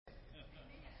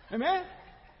Amen?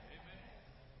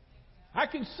 I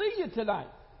can see you tonight.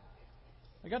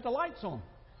 I got the lights on.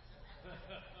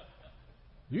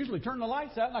 Usually turn the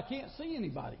lights out and I can't see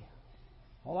anybody.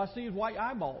 All I see is white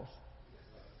eyeballs.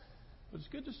 But it's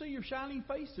good to see your shining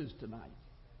faces tonight.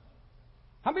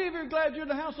 How many of you are glad you're in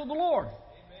the house of the Lord?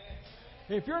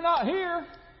 Amen. If you're not here,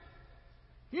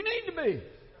 you need to be.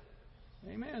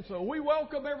 Amen. So we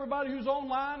welcome everybody who's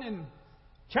online and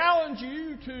challenge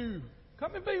you to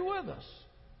come and be with us.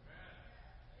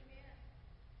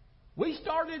 We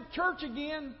started church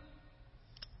again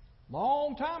a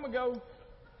long time ago.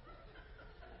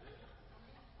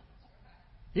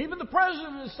 Even the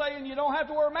president is saying you don't have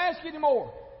to wear a mask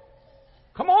anymore.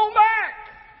 Come on back.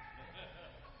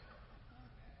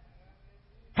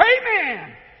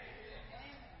 Amen.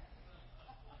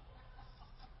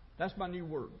 That's my new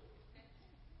word.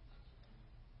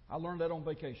 I learned that on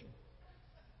vacation.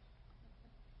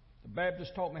 The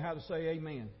Baptist taught me how to say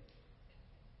amen.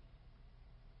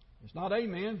 It's not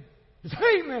amen. It's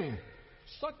amen.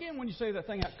 Suck in when you say that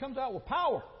thing out. It comes out with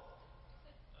power.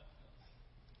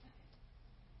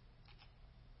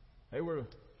 They were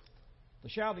the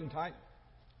shouting type.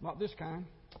 Not this kind,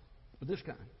 but this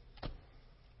kind.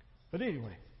 But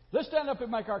anyway, let's stand up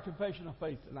and make our confession of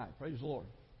faith tonight. Praise the Lord.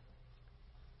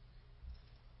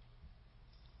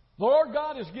 The Lord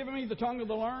God has given me the tongue of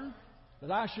the learned,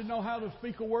 that I should know how to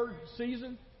speak a word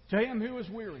seasoned to him who is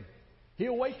weary. He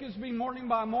awakens me morning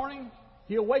by morning.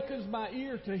 He awakens my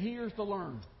ear to hear the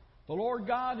learned. The Lord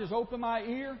God has opened my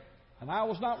ear, and I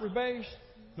was not rebellious,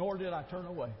 nor did I turn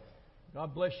away.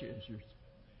 God bless you as you're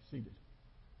seated.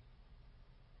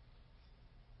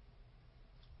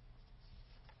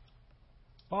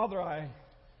 Father, I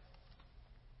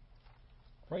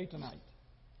pray tonight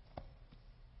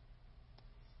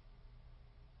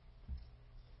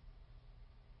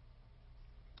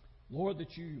Lord,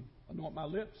 that you anoint my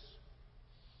lips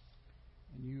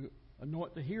and you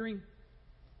anoint the hearing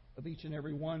of each and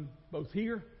every one, both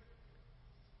here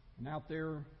and out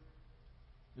there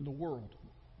in the world,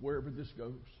 wherever this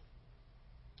goes.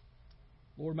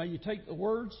 Lord, may you take the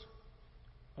words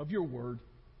of your word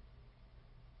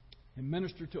and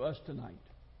minister to us tonight.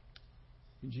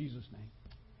 In Jesus' name,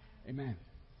 amen.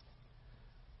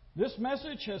 This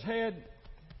message has had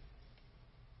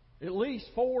at least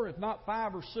 4, if not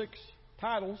 5 or 6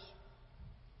 titles.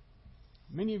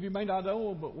 Many of you may not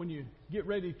know, but when you get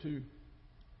ready to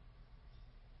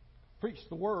preach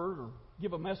the word or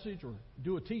give a message or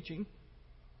do a teaching,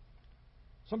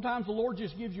 sometimes the Lord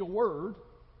just gives you a word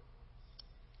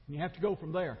and you have to go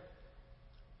from there.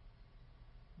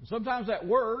 And sometimes that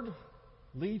word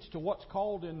leads to what's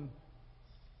called in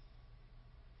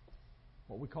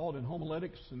what we call it in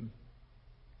homiletics and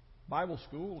Bible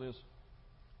school is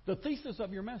the thesis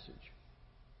of your message.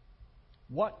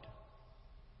 What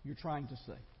you're trying to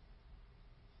say.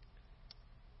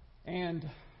 And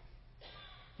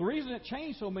the reason it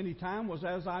changed so many times was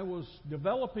as I was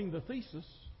developing the thesis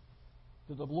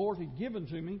that the Lord had given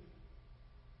to me,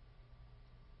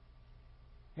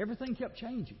 everything kept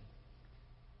changing.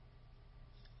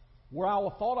 Where I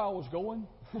thought I was going,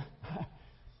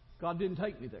 God didn't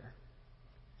take me there.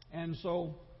 And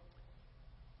so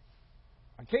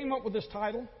I came up with this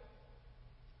title,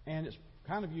 and it's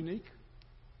kind of unique.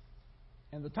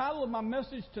 And the title of my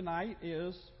message tonight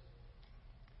is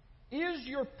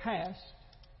your past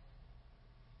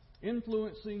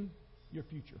influencing your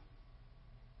future?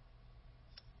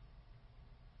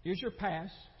 Is your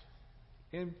past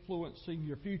influencing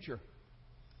your future?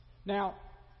 Now,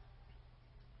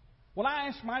 when I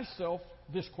ask myself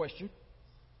this question,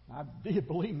 I did,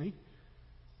 believe me,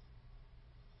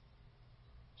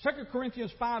 2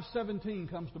 Corinthians 5:17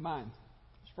 comes to mind.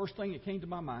 It's the first thing that came to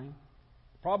my mind.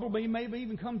 Probably, maybe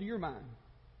even come to your mind.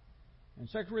 And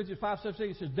 2 Corinthians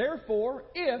 5:17 says, "Therefore,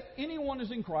 if anyone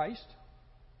is in Christ,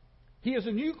 he is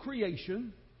a new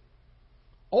creation.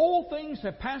 Old things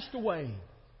have passed away.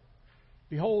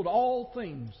 Behold, all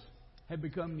things have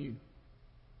become new."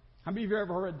 How many of you have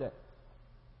ever heard that?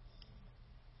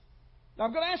 Now,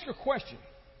 I'm going to ask you a question.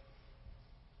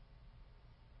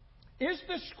 Is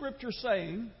this scripture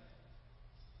saying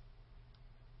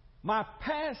my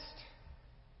past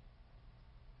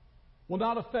will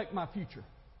not affect my future?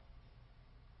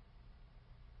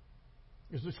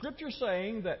 Is the scripture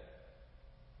saying that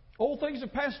old things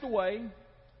have passed away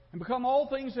and become all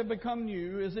things have become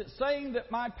new? Is it saying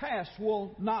that my past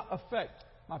will not affect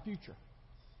my future?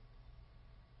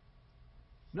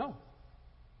 No.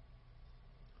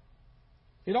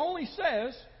 It only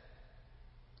says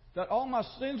that all my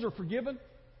sins are forgiven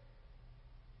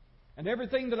and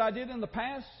everything that I did in the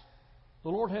past, the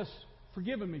Lord has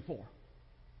forgiven me for.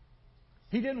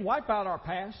 He didn't wipe out our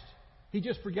past. He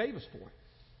just forgave us for it.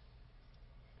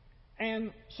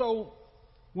 And so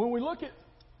when we look at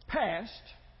past,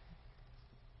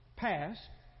 I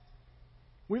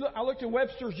looked at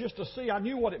Webster's just to see. I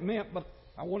knew what it meant, but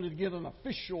I wanted to get an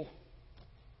official,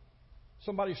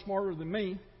 somebody smarter than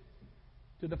me,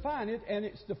 to define it. And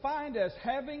it's defined as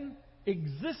having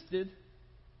existed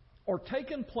or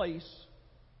taken place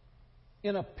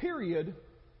in a period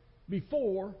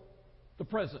before the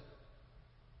present.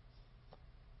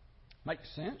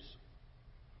 Makes sense?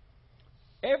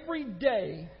 Every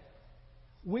day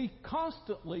we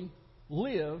constantly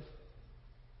live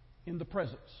in the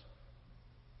presence.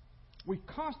 We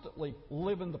constantly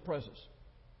live in the presence.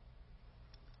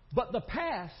 But the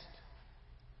past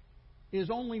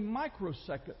is only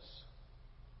microseconds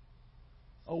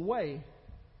away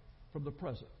from the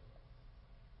present.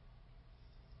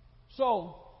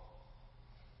 So,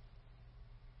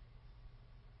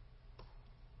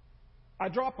 I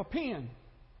drop a pin.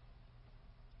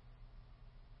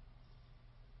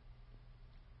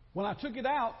 When I took it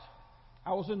out,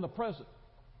 I was in the present.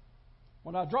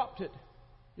 When I dropped it,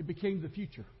 it became the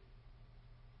future.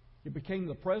 It became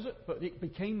the present, but it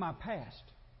became my past.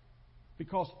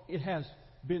 Because it has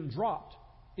been dropped.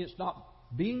 It's not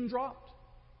being dropped.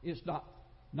 It's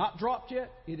not dropped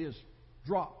yet. It is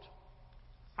dropped.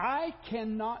 I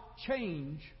cannot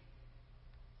change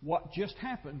what just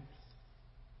happened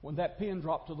when that pin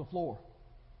dropped to the floor.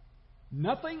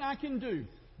 Nothing I can do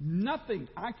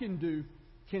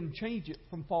can change it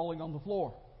from falling on the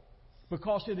floor.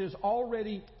 Because it is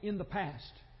already in the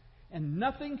past. And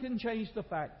nothing can change the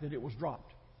fact that it was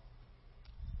dropped.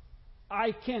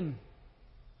 I can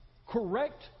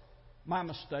correct my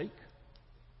mistake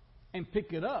and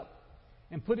pick it up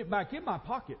and put it back in my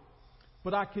pocket.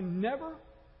 But I can never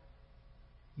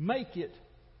make it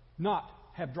not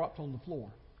have dropped on the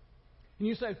floor. And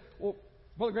you say, well,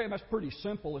 Brother Graham, that's pretty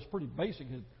simple. It's pretty basic.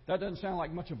 That doesn't sound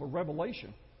like much of a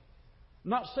revelation. I'm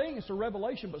not saying it's a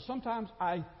revelation, but sometimes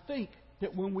I think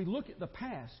that when we look at the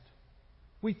past,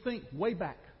 we think way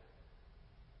back.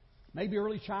 Maybe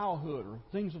early childhood or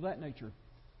things of that nature.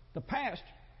 The past,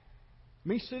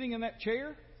 me sitting in that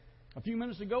chair a few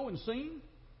minutes ago and singing,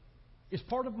 is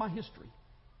part of my history.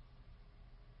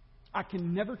 I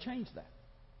can never change that.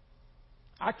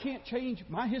 I can't change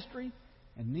my history,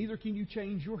 and neither can you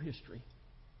change your history.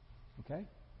 Okay?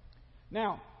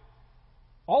 Now,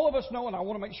 all of us know, and I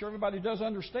want to make sure everybody does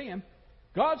understand,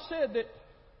 God said that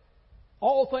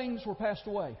all things were passed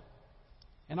away,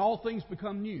 and all things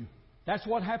become new. That's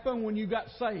what happened when you got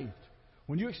saved.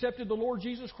 When you accepted the Lord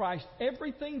Jesus Christ,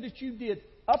 everything that you did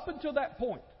up until that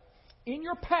point in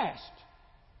your past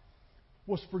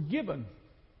was forgiven,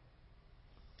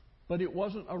 but it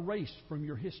wasn't erased from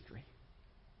your history.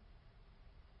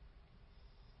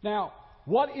 Now,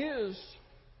 what is...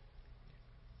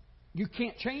 You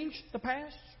can't change the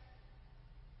past.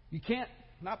 You can't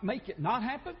not make it not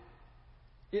happen.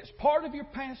 It's part of your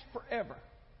past forever.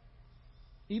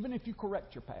 Even if you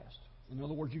correct your past. In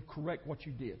other words, you correct what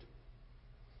you did.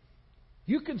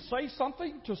 You can say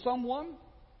something to someone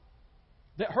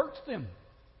that hurts them.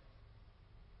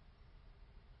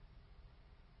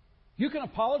 You can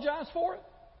apologize for it.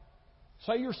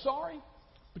 Say you're sorry.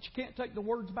 But you can't take the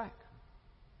words back.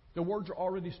 The words are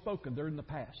already spoken. They're in the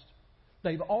past.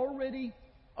 They've already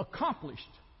accomplished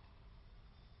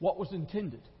what was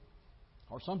intended.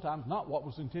 Or sometimes not what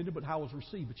was intended, but how it was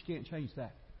received. But you can't change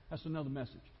that. That's another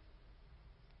message.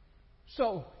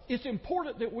 So, it's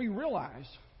important that we realize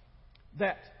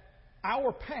that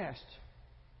our past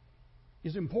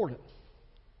is important.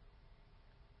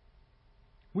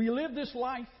 We live this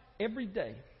life every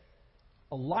day.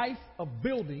 A life of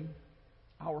building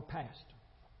our past.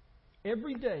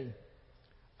 Every day,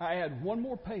 I add one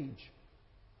more page,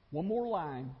 one more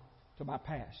line to my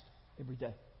past every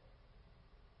day.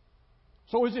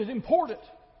 So is it important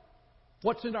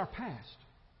what's in our past?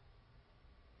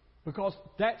 Because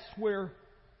that's where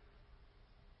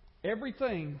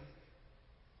everything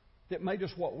that made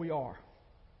us what we are.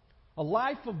 A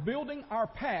life of building our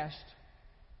past,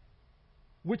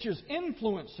 which is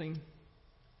influencing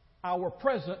our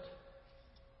present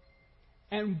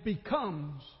and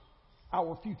becomes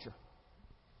our future.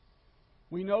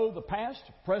 We know the past,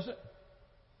 present,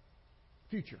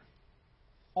 future.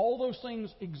 All those things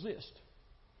exist.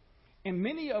 And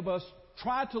many of us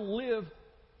try to live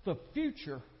the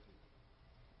future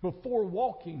before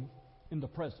walking in the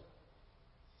present.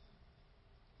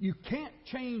 You can't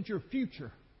change your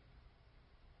future.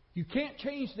 You can't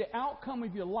change the outcome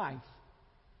of your life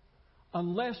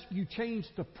unless you change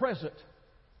the present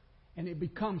and it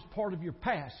becomes part of your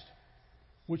past,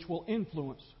 which will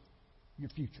influence your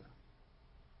future.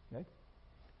 Okay?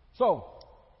 So,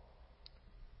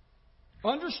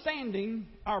 understanding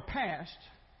our past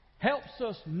helps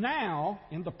us now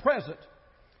in the present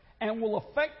and will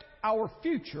affect our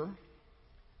future.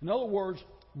 In other words,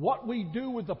 what we do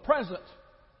with the present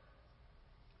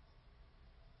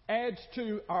adds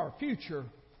to our future,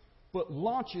 but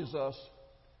launches us,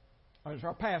 as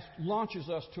our past launches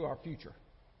us to our future.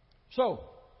 So,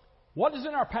 what is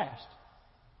in our past?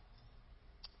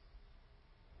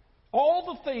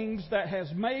 All the things that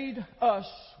has made us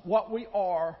what we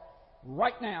are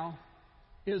right now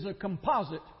is a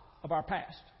composite of our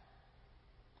past.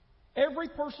 Every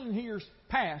person here's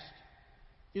past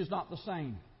is not the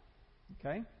same.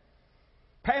 Okay?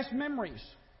 Past memories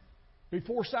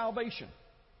before salvation.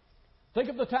 Think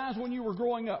of the times when you were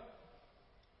growing up.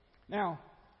 Now,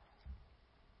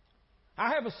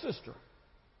 I have a sister.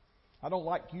 I don't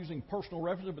like using personal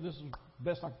references, but this is the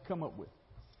best I can come up with.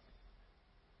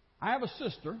 I have a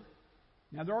sister.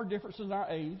 Now, there are differences in our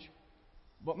age,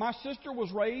 but my sister was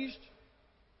raised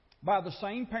by the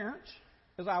same parents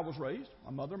as I was raised,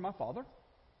 my mother and my father.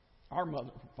 Our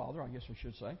father, I guess I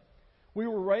should say. We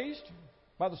were raised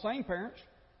by the same parents,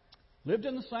 lived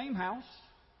in the same house,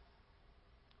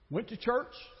 went to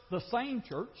church, the same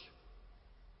church,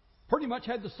 pretty much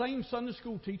had the same Sunday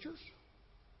school teachers,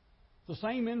 the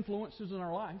same influences in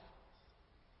our life.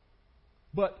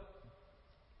 But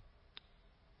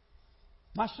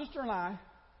my sister and I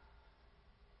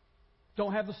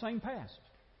don't have the same past.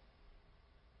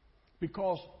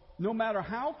 Because no matter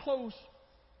how close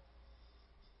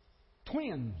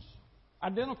twins,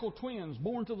 identical twins,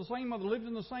 born to the same mother, lived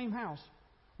in the same house,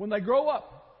 when they grow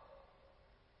up,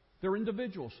 they're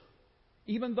individuals.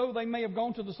 Even though they may have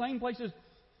gone to the same places,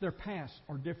 their pasts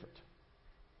are different.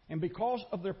 And because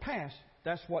of their past,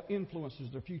 that's what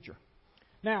influences their future.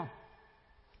 Now,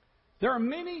 there are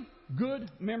many good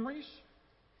memories,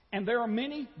 and there are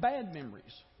many bad memories.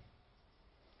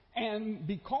 And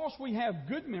because we have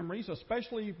good memories,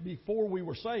 especially before we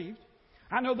were saved,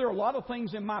 I know there are a lot of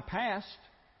things in my past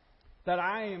that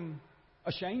I am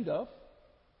ashamed of,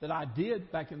 that I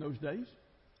did back in those days.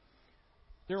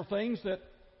 There are things that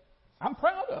I'm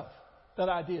proud of that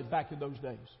I did back in those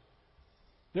days.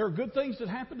 There are good things that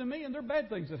happened to me, and there are bad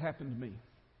things that happened to me.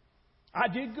 I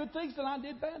did good things and I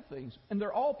did bad things, and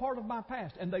they're all part of my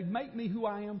past, and they make me who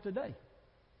I am today.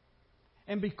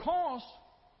 And because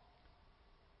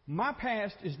my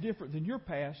past is different than your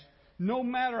past, no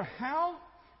matter how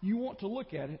you want to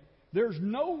look at it, there's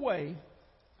no way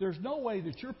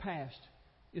that your past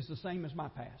is the same as my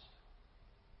past.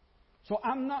 So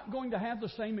I'm not going to have the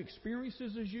same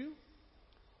experiences as you,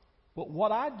 but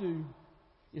what I do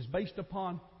is based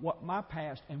upon what my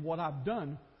past and what I've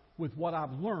done with what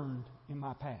I've learned in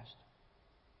my past.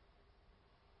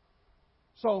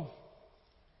 So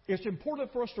it's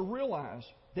important for us to realize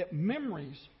that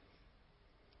memories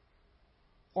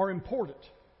are important,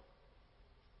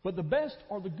 but the best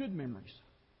are the good memories.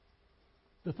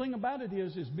 The thing about it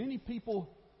is many people's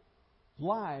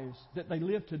lives that they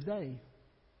live today,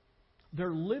 they're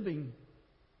living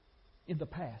in the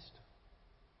past.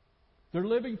 They're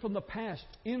living from the past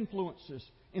influences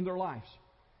in their lives.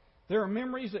 There are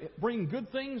memories that bring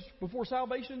good things before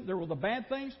salvation. There were the bad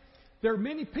things. There are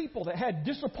many people that had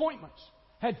disappointments,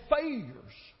 had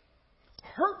failures,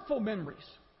 hurtful memories.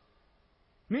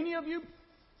 Many of you,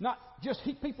 not just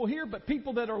people here, but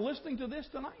people that are listening to this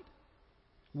tonight,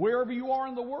 wherever you are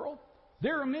in the world,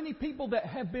 there are many people that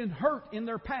have been hurt in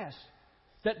their past,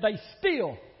 that they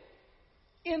still,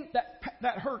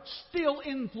 that hurt still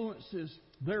influences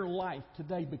their life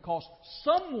today because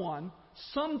someone,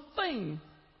 something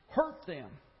hurt them.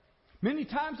 Many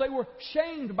times they were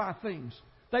shamed by things.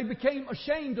 They became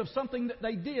ashamed of something that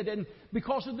they did, and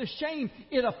because of the shame,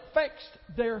 it affects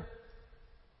their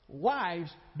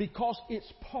lives because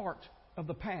it's part of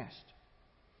the past.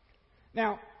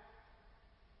 Now,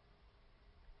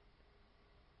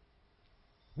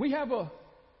 we have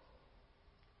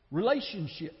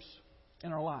relationships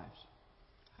in our lives.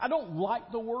 I don't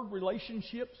like the word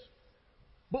relationships,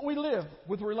 but we live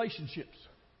with relationships.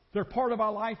 They're part of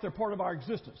our life. They're part of our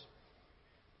existence.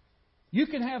 You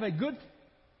can have a good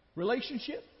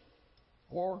relationship,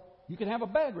 or you can have a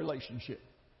bad relationship.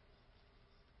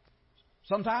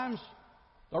 Sometimes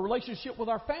a relationship with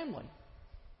our family,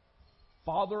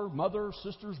 father, mother,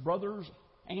 sisters, brothers,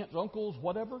 aunts, uncles,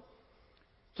 whatever.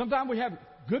 Sometimes we have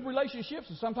good relationships,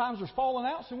 and sometimes there's falling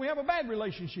outs, and we have a bad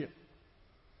relationship.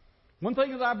 One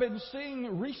thing that I've been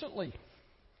seeing recently,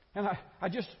 and I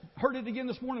just heard it again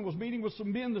this morning, was meeting with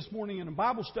some men this morning in a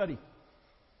Bible study.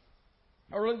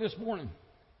 Early this morning.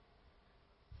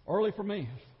 Early for me.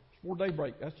 Before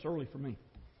daybreak. That's early for me.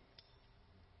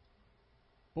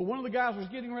 But one of the guys was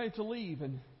getting ready to leave,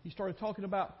 and he started talking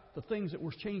about the things that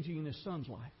were changing in his son's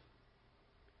life.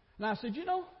 And I said,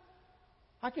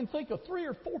 I can think of 3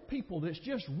 or 4 people that's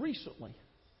just recently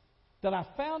that I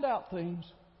found out things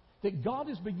that God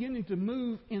is beginning to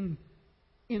move in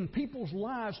people's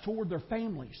lives toward their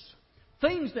families.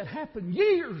 Things that happened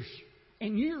years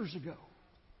and years ago.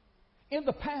 In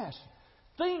the past.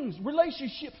 Things,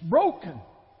 relationships broken.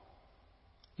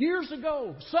 Years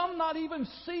ago. Some not even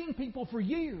seeing people for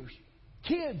years.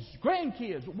 Kids,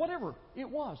 grandkids, whatever it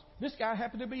was. This guy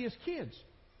happened to be his kids.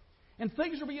 And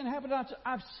things are beginning to happen.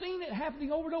 I've seen it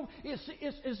happening over and over.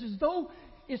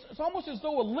 It's almost as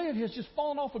though a lid has just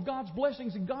fallen off of God's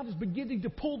blessings, and God is beginning to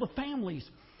pull the families,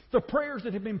 the prayers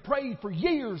that have been prayed for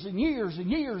years and years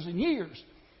and years and years,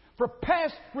 for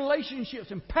past relationships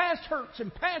and past hurts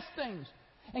and past things.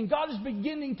 And God is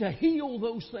beginning to heal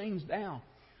those things now.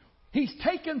 He's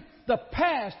taken the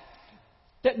past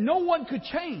that no one could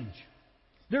change.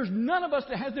 There's none of us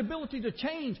that has the ability to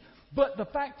change. But the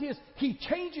fact is, He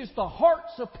changes the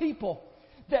hearts of people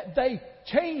that they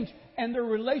change and their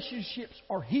relationships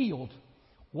are healed.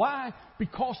 Why?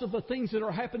 Because of the things that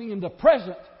are happening in the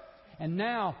present. And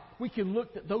now we can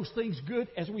look at those things good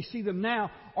as we see them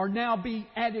now are now being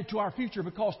added to our future,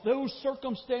 because those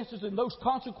circumstances and those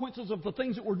consequences of the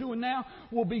things that we're doing now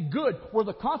will be good, where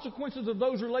the consequences of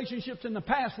those relationships in the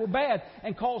past were bad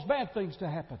and caused bad things to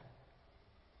happen.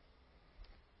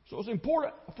 So it's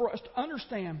important for us to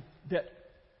understand that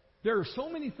there are so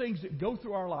many things that go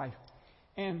through our life.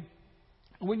 And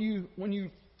when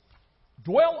you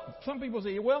dwell, some people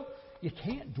say, well, you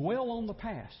can't dwell on the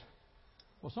past.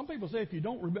 Well, some people say if you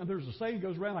don't remember, there's a saying that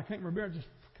goes around, I can't remember, I just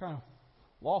kind of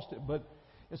lost it. But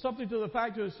it's something to the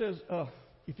fact that it says,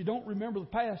 if you don't remember the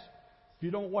past, if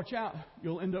you don't watch out,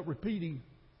 you'll end up repeating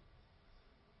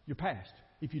your past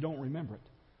if you don't remember it.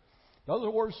 In other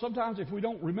words, sometimes if we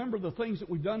don't remember the things that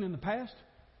we've done in the past,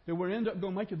 then we'll end up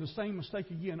going making the same mistake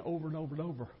again over and over and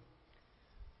over.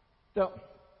 Now,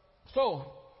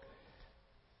 so,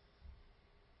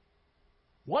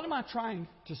 what am I trying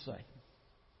to say?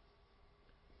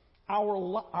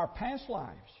 Our past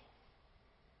lives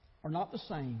are not the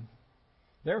same.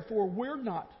 Therefore, we're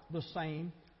not the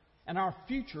same, and our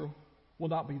future will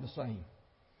not be the same.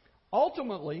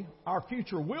 Ultimately, our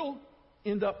future will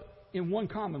end up in one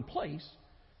common place.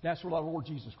 That's with our Lord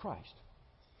Jesus Christ.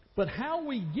 But how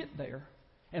we get there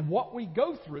and what we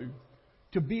go through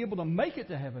to be able to make it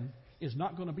to heaven is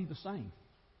not going to be the same.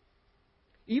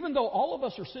 Even though all of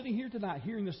us are sitting here tonight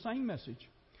hearing the same message,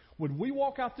 when we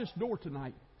walk out this door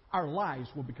tonight, our lives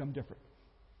will become different.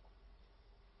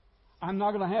 I'm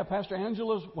not going to have Pastor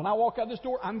Angela's, when I walk out this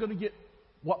door, I'm going to get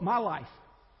what my life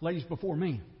lays before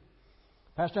me.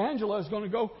 Pastor Angela is going to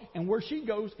go, and where she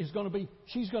goes is going to be,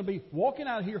 she's going to be walking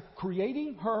out here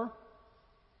creating her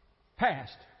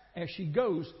past as she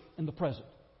goes in the present.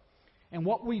 And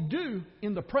what we do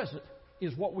in the present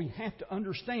is what we have to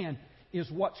understand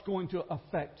is what's going to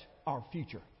affect our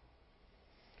future.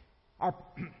 Our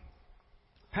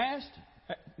past,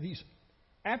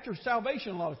 after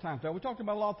salvation a lot of times. Now, we talked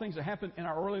about a lot of things that happen in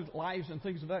our early lives and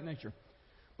things of that nature.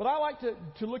 But I like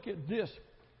to look at this.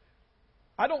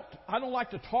 I don't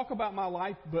like to talk about my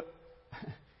life, but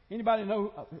anybody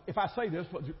know, if I say this,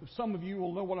 but some of you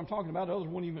will know what I'm talking about, others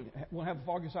won't have the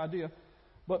foggiest idea.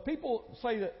 But people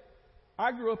say that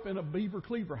I grew up in a Beaver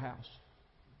Cleaver house.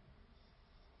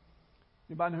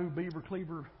 Anybody know who Beaver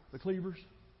Cleaver, the Cleavers?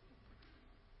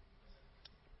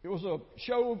 It was a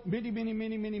show many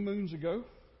moons ago,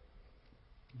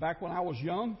 back when I was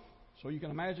young, so you can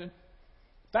imagine.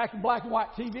 Back in black and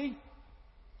white TV.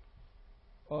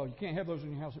 You can't have those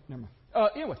in your house. Never mind.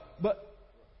 Anyway, but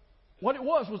what it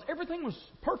was everything was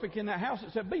perfect in that house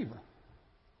except Beaver.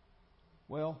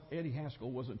 Well, Eddie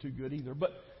Haskell wasn't too good either.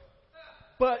 But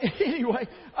anyway,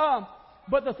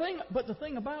 but the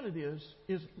thing about it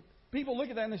is people look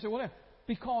at that and they say, well,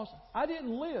 because I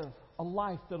didn't live a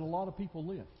life that a lot of people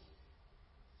live.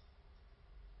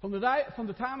 From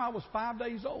the time I was 5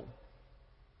 days old,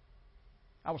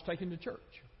 I was taken to church.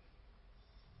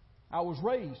 I was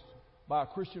raised by a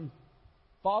Christian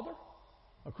father,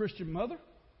 a Christian mother,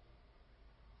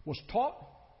 was taught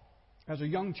as a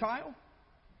young child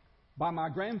by my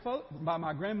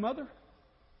grandmother.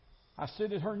 I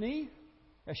sit at her knee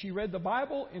as she read the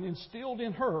Bible and instilled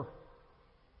in her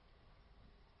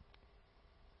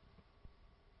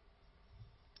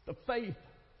the faith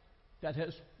that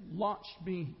has launched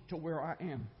me to where I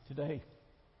am today.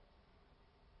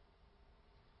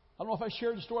 I don't know if I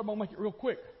shared the story, but I'll make it real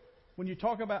quick. When you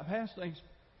talk about past things,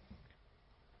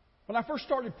 when I first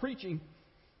started preaching,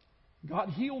 God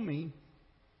healed me.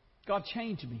 God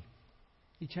changed me.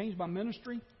 He changed my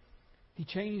ministry. He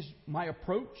changed my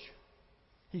approach.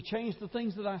 He changed the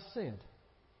things that I said.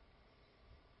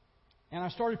 And I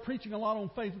started preaching a lot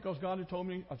on faith because God had told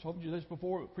me, I told you this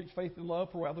before, preach faith and love,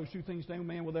 for without those two things no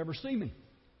man will ever see me.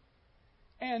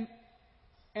 And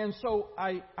so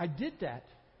I did that.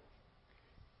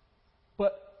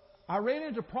 But I ran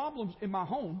into problems in my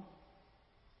home.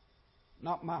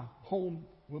 Not my home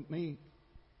with me,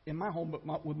 in my home,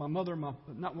 but with my mother,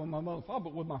 not with my mother and father,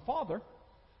 but with my father,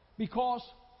 because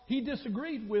he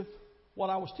disagreed with what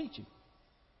I was teaching.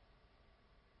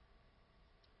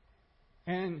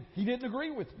 And he didn't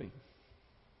agree with me.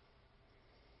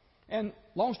 And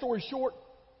long story short,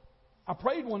 I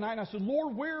prayed one night and I said,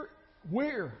 Lord,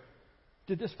 where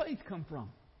did this faith come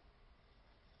from?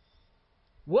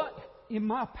 What in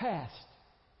my past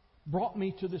brought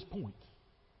me to this point?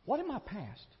 What in my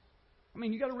past? I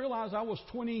mean, you got to realize I was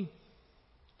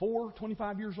 24,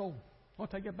 25 years old. I'll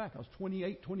take that back. I was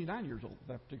 28, 29 years old at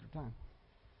that particular time.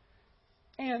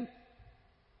 And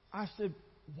I said,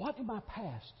 what in my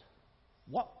past?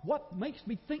 What makes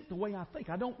me think the way I think?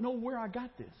 I don't know where I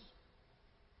got this.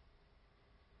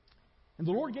 And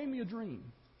the Lord gave me a dream.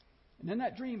 And in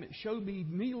that dream, it showed me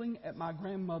kneeling at my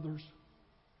grandmother's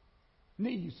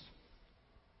knees.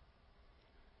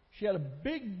 She had a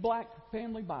big black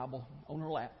family Bible on her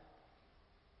lap.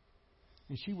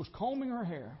 And she was combing her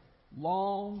hair,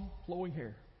 long, flowing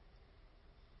hair.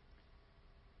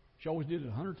 She always did it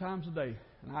 100 times a day.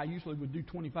 And I usually would do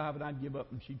 25 and I'd give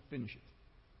up and she'd finish it.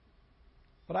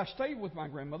 But I stayed with my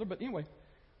grandmother. But anyway,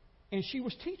 and she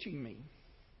was teaching me.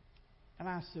 And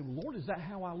I said, Lord, is that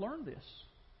how I learned this?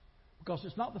 Because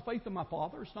it's not the faith of my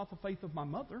father. It's not the faith of my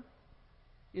mother.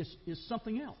 It's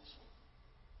something else.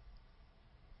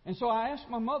 And so I asked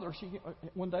my mother,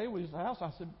 one day we was at the house,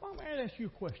 I said, Mom, may I ask you a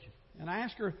question? And I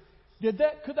asked her, could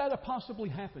that have possibly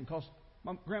happened? Because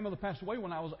my grandmother passed away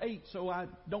when I was 8, so I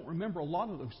don't remember a lot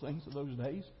of those things of those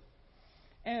days.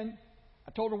 And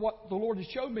I told her what the Lord had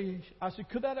showed me. I said,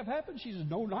 could that have happened? She said,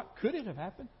 no, not could it have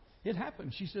happened. It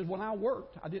happened. She said, when I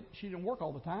worked, she didn't work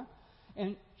all the time.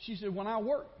 And she said, when I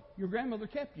worked, your grandmother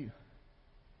kept you.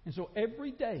 And so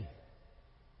every day,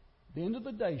 at the end of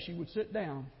the day, she would sit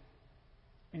down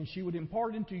and she would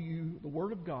impart into you the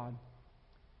Word of God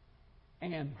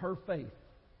and her faith.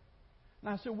 And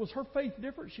I said, was her faith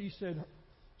different? She said,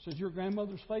 your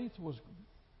grandmother's faith was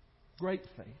great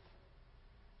faith.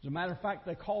 As a matter of fact,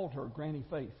 they called her Granny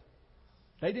Faith.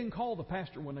 They didn't call the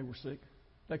pastor when they were sick.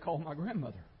 They called my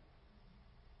grandmother.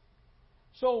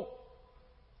 So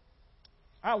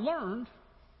I learned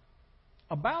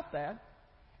about that.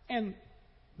 And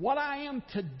what I am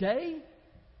today,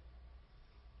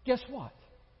 guess what?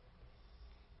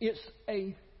 It's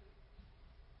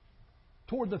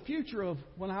toward the future of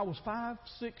when I was 5,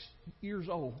 6 years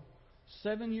old,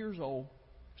 7 years old,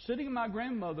 sitting with my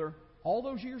grandmother all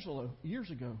those years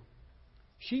ago.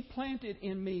 She planted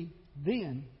in me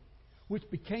then, which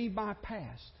became my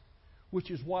past,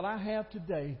 which is what I have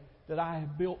today, that I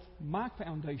have built my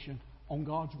foundation on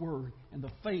God's Word and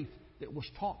the faith that was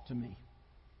taught to me.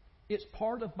 It's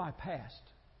part of my past.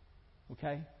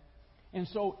 Okay? And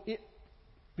so it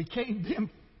became then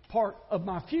part of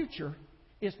my future.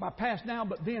 It's my past now,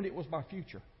 but then it was my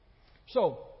future.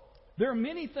 So there are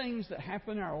many things that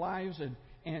happen in our lives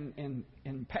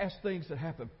and past things that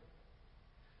happen.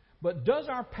 But does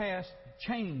our past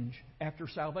change after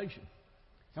salvation?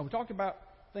 Now, we talked about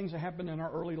things that happen in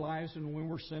our early lives and when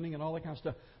we're sinning and all that kind of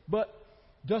stuff. But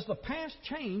does the past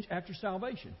change after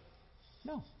salvation?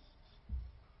 No.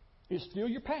 It's still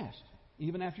your past,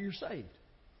 even after you're saved.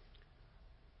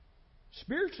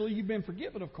 Spiritually, you've been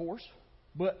forgiven, of course,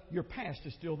 but your past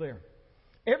is still there.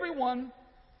 Everyone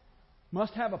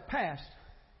must have a past.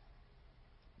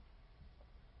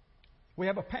 We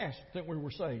have a past that we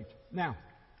were saved. Now,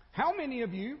 how many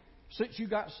of you, since you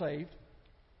got saved,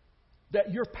 that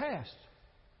in your past,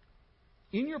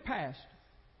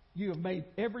 you have made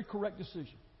every correct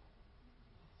decision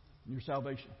in your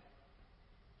salvation?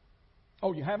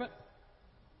 Oh, you haven't?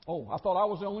 Oh, I thought I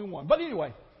was the only one. But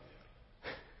anyway,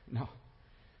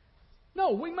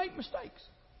 no, we make mistakes.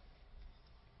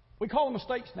 We call them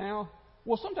mistakes now.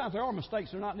 Well, sometimes there are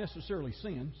mistakes. They're not necessarily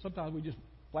sin. Sometimes we just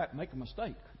flat make a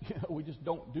mistake. We just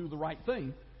don't do the right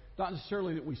thing. Not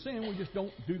necessarily that we sin. We just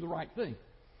don't do the right thing.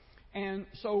 And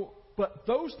so, but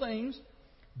those things,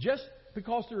 just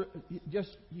because they're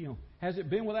has it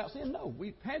been without sin? No,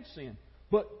 we've had sin.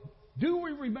 But do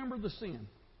we remember the sin?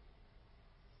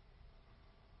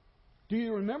 Do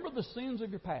you remember the sins of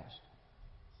your past?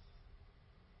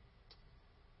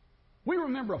 We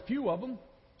remember a few of them.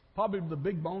 Probably the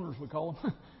big boners, we call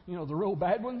them. the real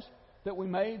bad ones that we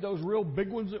made, those real big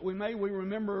ones that we made, we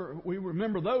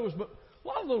remember those. But a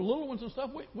lot of the little ones and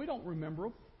stuff, we don't remember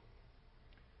them.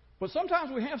 But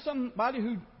sometimes we have somebody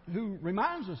who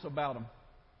reminds us about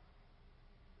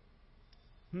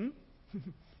them.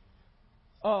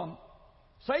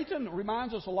 Satan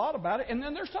reminds us a lot about it, and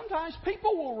then there's sometimes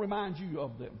people will remind you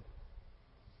of them.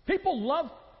 People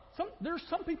love. There's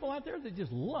some people out there that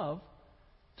just love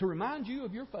to remind you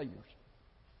of your failures.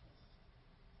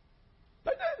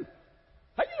 They do.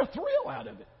 They get a thrill out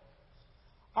of it.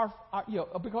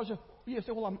 Because you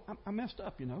say, "Well, I messed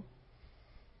up,"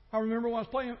 I remember when I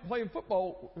was playing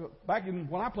football back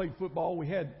when I played football,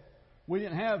 we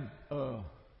didn't have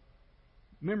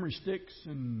memory sticks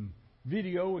and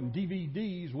video and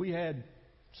DVDs. We had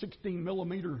 16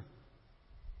 millimeter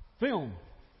film.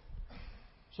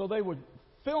 So they would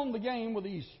film the game with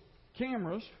these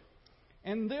cameras,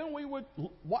 and then we would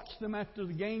watch them after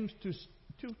the games to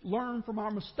learn from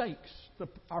our mistakes,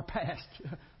 our past,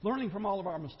 learning from all of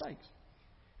our mistakes.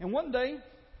 And one day,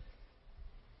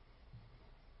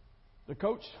 the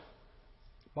coach,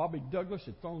 Bobby Douglas,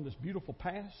 had thrown this beautiful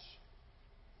pass.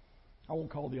 I won't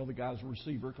call the other guys a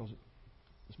receiver because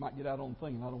this might get out on the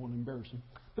thing, and I don't want to embarrass him.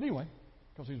 But anyway,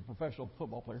 because he's a professional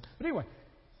football player. But anyway,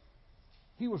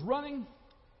 he was running,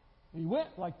 and he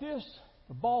went like this.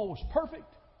 The ball was perfect,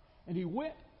 and he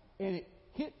went, and it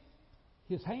hit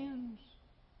his hands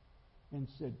and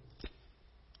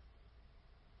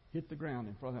hit the ground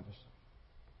in front of us.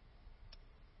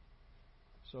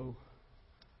 So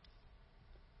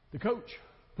the coach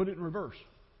put it in reverse.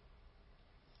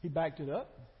 He backed it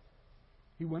up.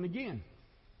 He went again.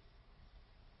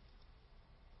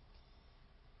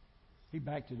 He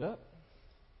backed it up.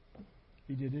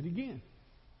 He did it again.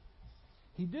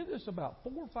 He did this about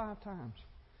 4 or 5 times.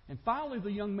 And finally,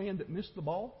 the young man that missed the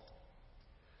ball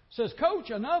says, "Coach,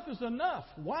 enough is enough.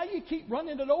 Why do you keep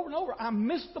running it over and over? I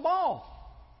missed the ball."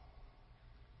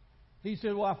 He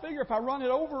said, "Well, I figure if I run it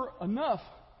over enough,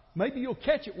 maybe you'll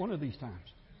catch it one of these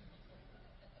times."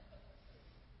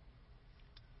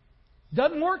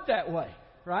 Doesn't work that way,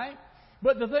 right?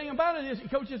 But the thing about it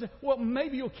is, Coach says, "Well,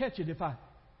 maybe you'll catch it if I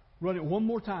run it one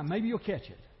more time. Maybe you'll catch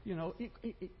it."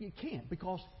 You can't,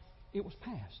 because it was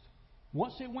past.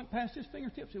 Once it went past his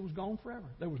fingertips, it was gone forever.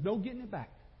 There was no getting it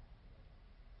back.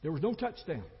 There was no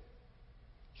touchdown.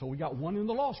 So we got one in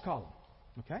the lost column.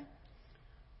 Okay?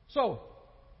 So,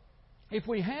 if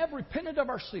we have repented of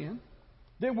our sin,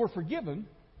 then we're forgiven.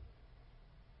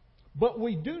 But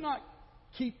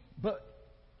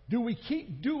do we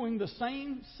keep doing the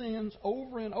same sins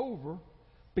over and over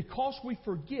because we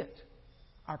forget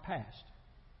our past?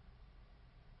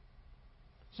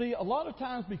 See, a lot of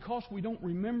times because we don't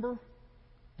remember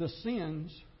the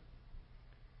sins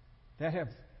that have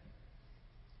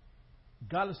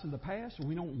got us in the past, and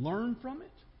we don't learn from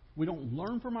it, we don't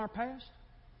learn from our past,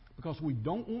 because we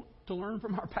don't want to learn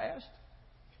from our past,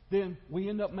 then we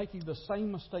end up making the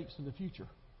same mistakes in the future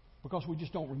because we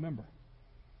just don't remember.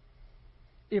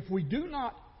 If we do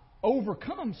not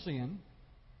overcome sin,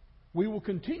 we will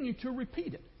continue to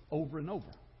repeat it over and over.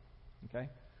 Okay?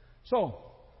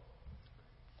 So,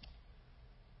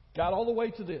 got all the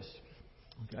way to this.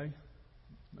 Okay?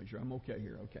 Make sure I'm okay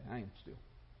here. Okay, I am still.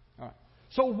 All right.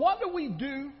 So what do we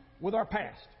do with our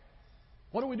past?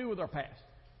 What do we do with our past?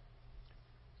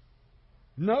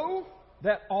 Know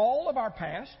that all of our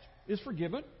past is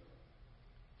forgiven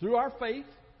through our faith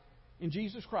in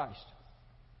Jesus Christ.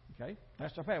 Okay?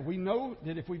 That's our past. We know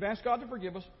that if we've asked God to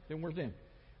forgive us, then we're in.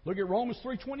 Look at Romans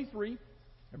 3:23.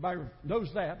 Everybody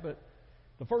knows that, but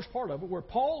the first part of it, where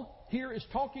Paul here is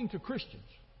talking to Christians,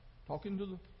 talking to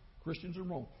the Christians in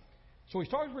Rome. So he's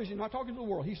talking to Christians, not talking to the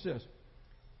world. He says,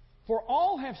 "For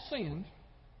all have sinned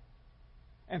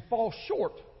and fall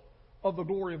short of the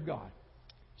glory of God,"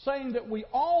 saying that we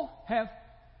all have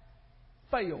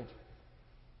failed.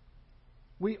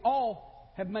 We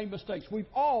all have made mistakes. We've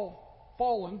all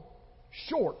fallen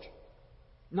short,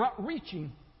 not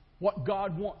reaching what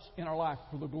God wants in our life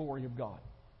for the glory of God.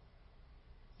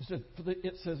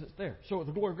 It says it's there. So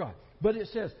the glory of God. But it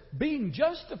says, being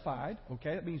justified,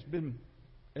 okay, that means been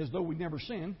as though we never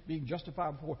sinned, being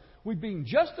justified before. We're being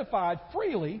justified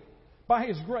freely by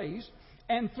His grace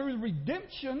and through the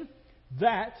redemption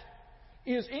that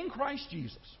is in Christ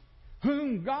Jesus,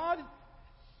 whom God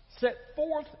set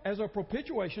forth as a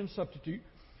propitiation substitute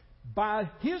by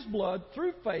His blood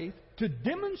through faith to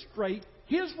demonstrate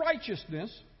His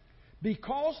righteousness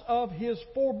because of His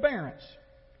forbearance.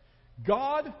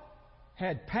 God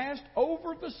had passed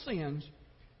over the sins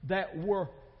that were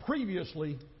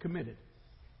previously committed.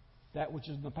 That which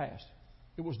is in the past.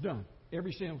 It was done.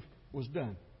 Every sin was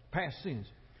done. Past sins.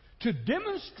 to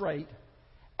demonstrate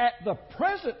at the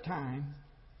present time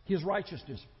His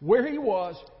righteousness, where He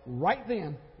was right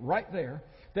then, right there,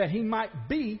 that He might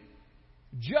be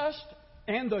just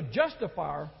and the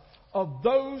justifier of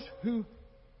those who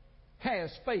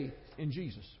has faith in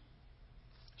Jesus.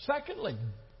 Secondly,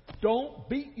 don't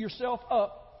beat yourself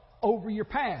up over your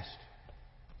past,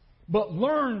 but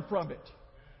learn from it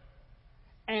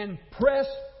and press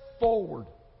forward.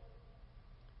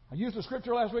 I used the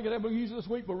scripture last week, and I'm going to use it this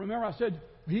week, but remember I said,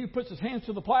 he who puts his hands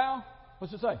to the plow,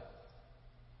 what's it say?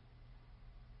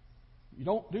 You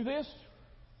don't do this.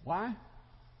 Why?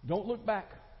 Don't look back.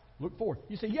 Look forward.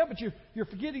 You say, yeah, but you're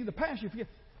forgetting the past.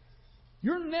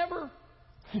 You're never,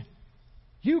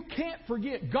 you can't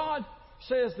forget. God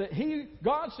says,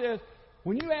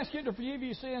 when you ask Him to forgive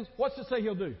your sins, what's it say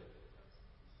He'll do?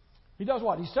 He does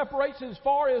what? He separates it as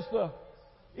far as the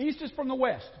east is from the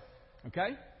west.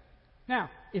 Okay? Now,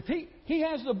 if He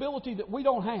has the ability that we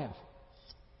don't have,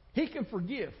 He can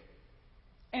forgive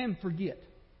and forget.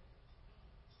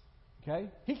 Okay?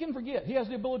 He can forget. He has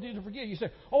the ability to forget. You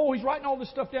say, oh, He's writing all this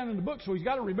stuff down in the book, so He's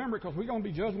got to remember it because we're going to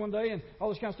be judged one day and all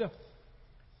this kind of stuff.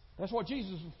 That's what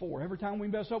Jesus is for. Every time we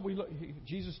mess up,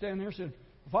 Jesus standing there and said,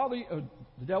 Father,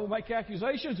 the devil make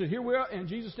accusations, and here we are. And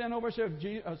Jesus standing over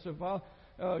and said, Father,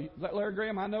 let Larry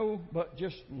Graham, I know, but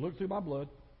just look through my blood.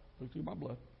 Look through my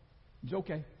blood. He's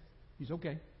okay. He's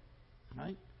okay. All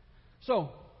right? So,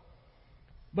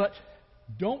 but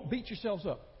don't beat yourselves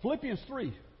up. Philippians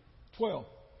 3:12.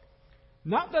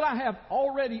 Not that I have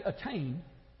already attained,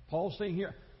 Paul's saying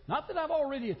here, not that I've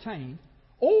already attained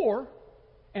or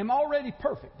am already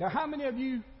perfect. Now, how many of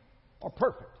you are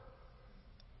perfect?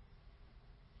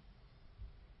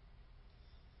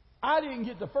 I didn't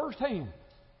get the first hand.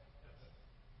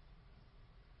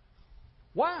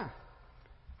 Why?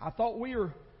 I thought we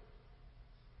were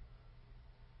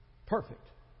perfect.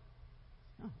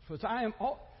 No, so I am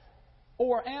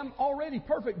already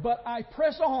perfect, but I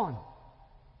press on,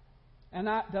 and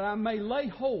that I may lay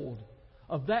hold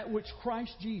of that which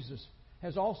Christ Jesus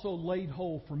has also laid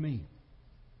hold for me.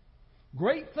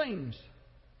 Great things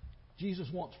Jesus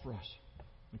wants for us.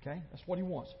 Okay? That's what He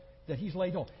wants. That He's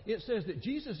laid hold. It says that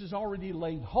Jesus has already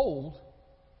laid hold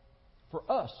for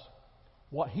us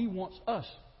what He wants us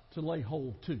to lay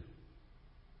hold to.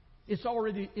 It's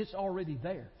already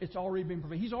there. It's already been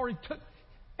provided. He's already took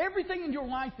everything in your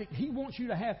life that He wants you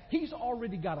to have. He's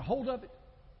already got a hold of it.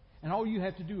 And all you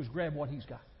have to do is grab what He's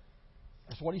got.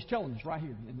 That's what He's telling us right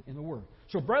here in the Word.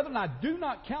 So, brethren, I do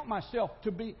not count myself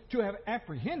to have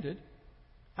apprehended.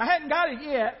 I hadn't got it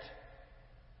yet.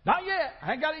 Not yet. I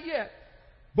hadn't got it yet.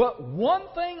 But one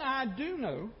thing I do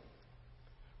know,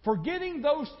 forgetting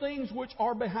those things which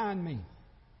are behind me.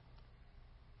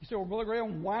 You say, well, Brother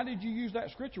Graham, why did you use that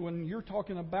scripture when you're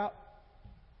talking about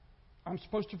I'm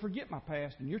supposed to forget my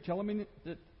past, and you're telling me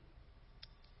that...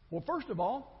 Well, first of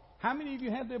all, how many of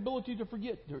you have the ability to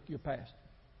forget your past?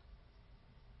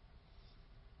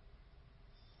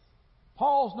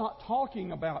 Paul's not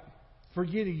talking about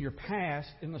forgetting your past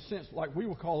in the sense like we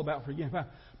would call about forgetting past.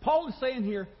 Paul is saying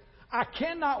here, I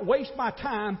cannot waste my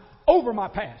time over my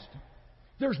past.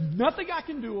 There's nothing I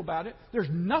can do about it. There's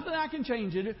nothing I can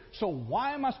change in it. So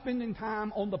why am I spending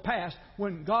time on the past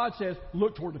when God says,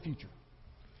 look toward the future?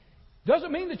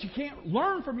 Doesn't mean that you can't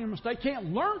learn from your mistake,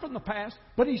 can't learn from the past,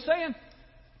 but He's saying,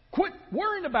 quit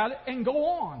worrying about it and go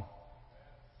on.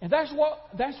 And that's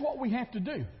what we have to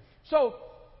do. So,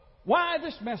 why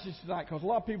this message tonight? Because a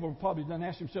lot of people have probably done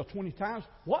ask themselves 20 times,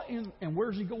 and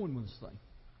where's he going with this thing?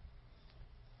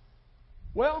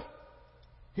 Well,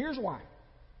 here's why.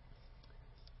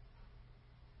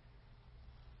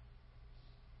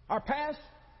 Our past,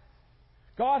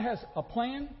 God has a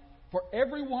plan for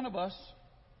every one of us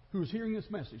who is hearing this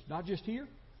message. Not just here,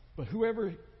 but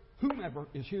whomever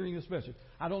is hearing this message.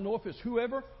 I don't know if it's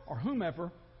whoever or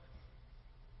whomever,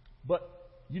 but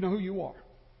you know who you are.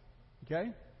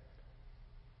 Okay?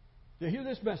 To hear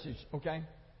this message, okay?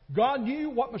 God knew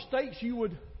what mistakes you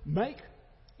would make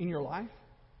in your life.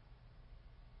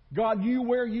 God knew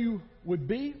where you would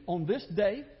be on this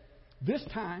day, this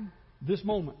time, this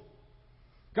moment.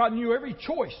 God knew every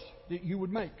choice that you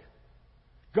would make.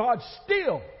 God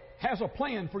still has a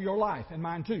plan for your life and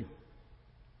mine too.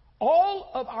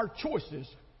 All of our choices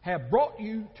have brought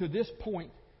you to this point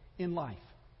in life.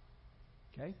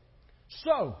 Okay?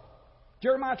 So,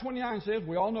 Jeremiah 29 says,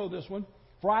 we all know this one,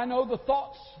 for I know the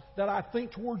thoughts that I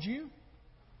think towards you,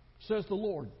 says the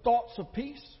Lord, thoughts of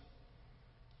peace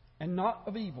and not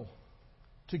of evil,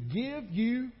 to give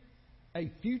you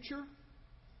a future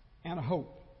and a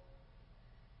hope.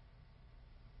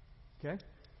 Okay?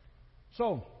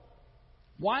 So,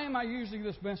 why am I using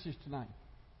this message tonight?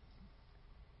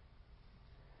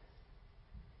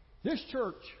 This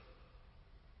church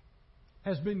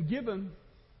has been given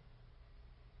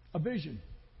a vision.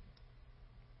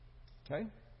 Okay?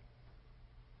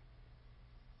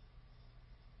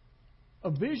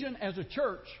 A vision as a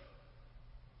church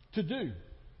to do.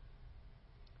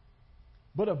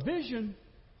 But a vision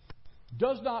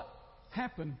does not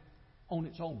happen on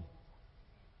its own.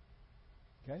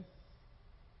 Okay?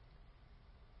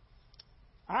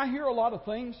 I hear a lot of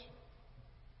things,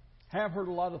 have heard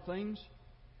a lot of things.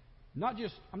 I'm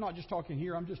not just talking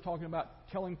here, I'm just talking about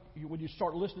telling you when you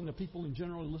start listening to people in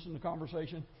general and listen to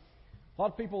conversation. A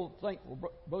lot of people think,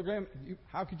 well, Brother Graham,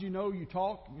 how could you know you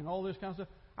talk and all this kind of stuff?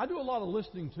 I do a lot of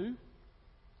listening too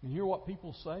and hear what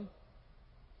people say.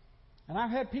 And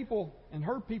I've had people and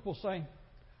heard people say,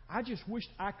 I just wished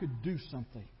I could do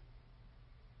something.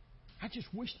 I just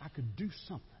wished I could do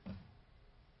something.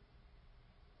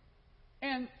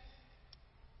 And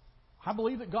I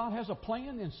believe that God has a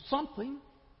plan and something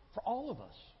for all of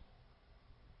us.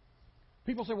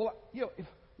 People say, well, if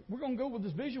we're going to go with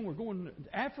this vision, we're going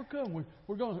to Africa, and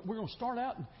we're going to start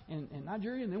out in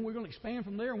Nigeria, and then we're going to expand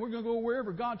from there, and we're going to go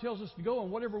wherever God tells us to go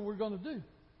and whatever we're going to do.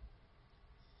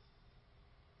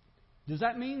 Does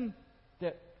that mean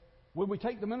that when we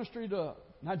take the ministry to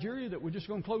Nigeria that we're just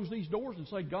going to close these doors and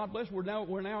say, God bless, we're now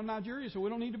in Nigeria, so we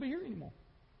don't need to be here anymore?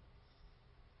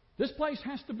 This place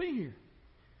has to be here.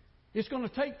 It's going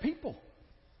to take people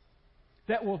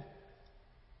that will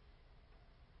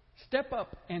step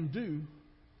up and do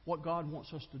what God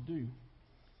wants us to do.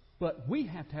 But we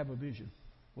have to have a vision.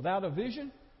 Without a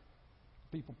vision,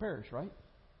 people perish, right?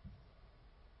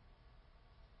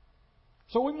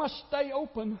 So we must stay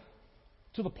open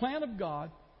to the plan of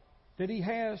God that He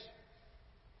has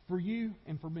for you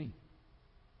and for me.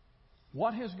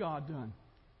 What has God done?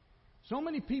 So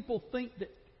many people think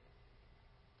that...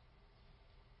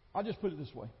 I'll just put it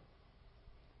this way.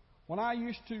 When I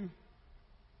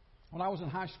was in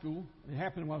high school, it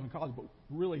happened when I was in college, but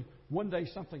really one day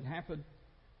something happened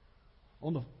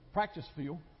on the practice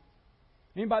field.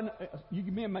 Anybody, you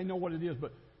men may know what it is,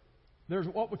 but there's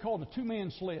what we call the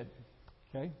two-man sled.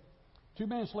 Okay?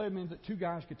 Two-man sled means that two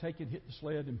guys could take it, hit the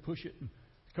sled, and push it, and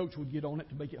the coach would get on it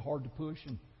to make it hard to push,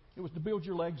 and it was to build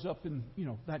your legs up and,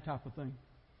 that type of thing.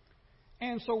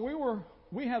 And so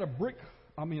we had a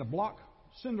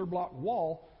cinder block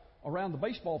wall around the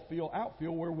baseball field,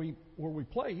 outfield where we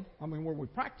played, where we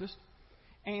practiced.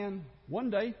 And one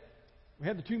day we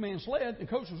had the two-man sled, and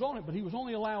coach was on it, but he was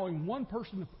only allowing one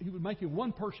person. He was making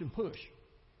one person push.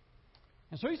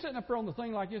 And so he's sitting up there on the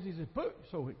thing like this. He said, "Push."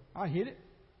 So I hit it.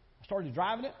 I started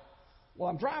driving it. Well,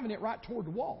 I'm driving it right toward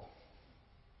the wall.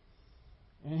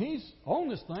 And he's on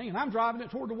this thing, and I'm driving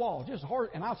it toward the wall, just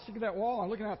hard. And I stick at that wall. I'm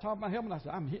looking out the top of my helmet. And I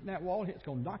said, "I'm hitting that wall. It's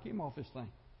going to knock him off this thing."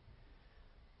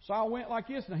 So I went like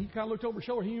this, and he kind of looked over his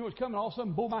shoulder. He knew it was coming. All of a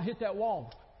sudden, boom, I hit that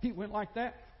wall. He went like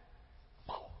that.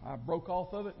 I broke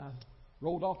off of it, and I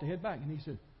rolled off to head back. And he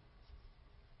said,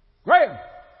 "Graham!"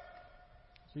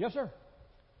 I said, "Yes, sir."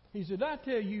 He said, "Did I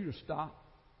tell you to stop?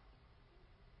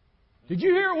 Did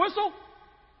you hear a whistle?"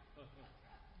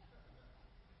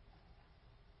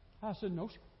 I said, "No,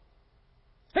 sir."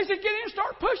 He said, "Get in and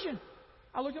start pushing."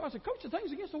 I looked at him. I said, "Coach, the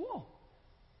thing's against the wall."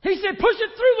 He said, "Push it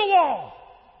through the wall."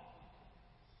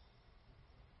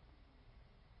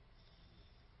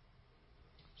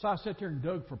 So I sat there and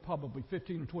dug for probably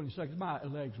 15 or 20 seconds. My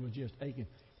legs were just aching.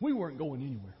 We weren't going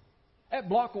anywhere. That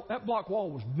block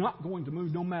wall was not going to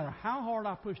move no matter how hard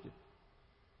I pushed it.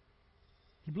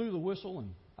 He blew the whistle,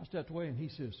 and I stepped away, and he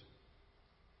says,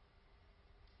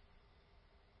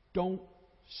 "Don't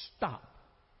stop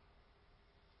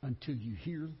until you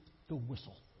hear the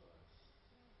whistle."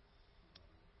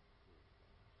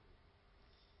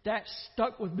 That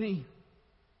stuck with me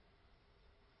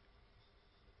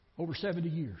over 70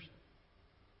 years.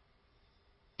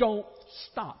 Don't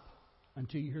stop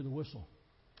until you hear the whistle.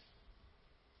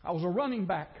 I was a running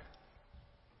back.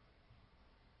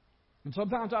 And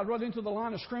sometimes I'd run into the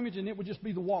line of scrimmage and it would just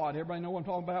be the wad. Everybody know what I'm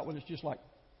talking about? When it's just like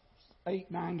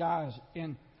 8, 9 guys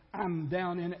and I'm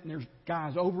down in it and there's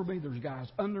guys over me, there's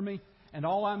guys under me. And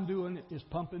all I'm doing is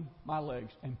pumping my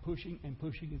legs and pushing and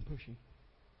pushing and pushing.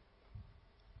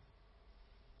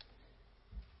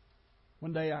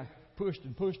 One day I pushed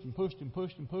and pushed and pushed and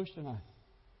pushed and pushed, and I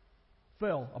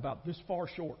fell about this far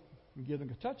short from getting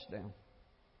a touchdown.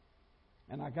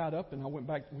 And I got up and we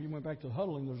went back to the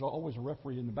huddle, and there's always a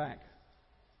referee in the back.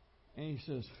 And he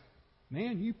says,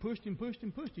 "Man, you pushed and pushed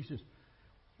and pushed." He says,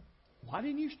 "Why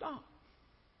didn't you stop?"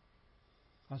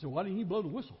 I said, "Why didn't you blow the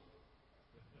whistle?"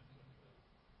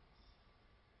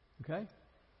 Okay?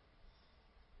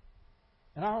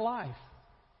 In our life,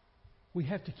 we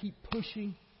have to keep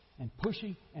pushing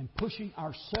pushing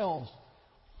ourselves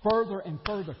further and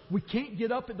further. We can't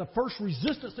get up at the first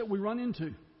resistance that we run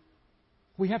into.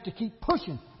 We have to keep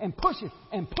pushing and pushing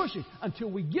and pushing until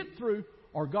we get through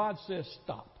or God says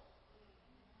stop.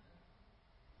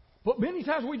 But many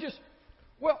times we just,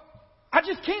 I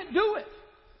just can't do it.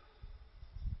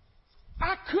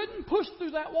 I couldn't push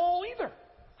through that wall either.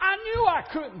 I knew I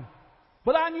couldn't.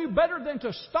 But I knew better than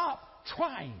to stop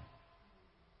trying.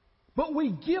 But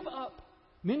we give up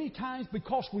many times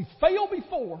because we failed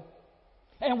before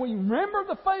and we remember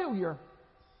the failure.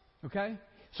 Okay?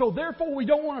 So therefore we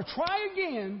don't want to try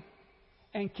again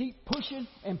and keep pushing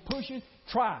and pushing.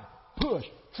 Try, push,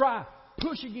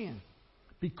 again.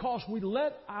 Because we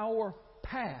let our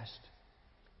past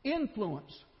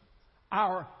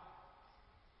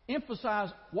emphasize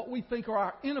what we think are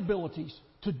our inabilities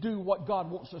to do what God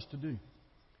wants us to do.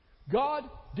 God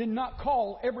did not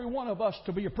call every one of us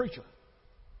to be a preacher.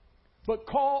 But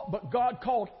God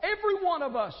called every one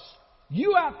of us,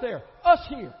 you out there, us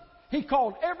here. He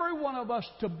called every one of us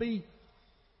to be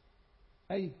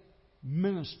a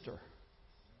minister.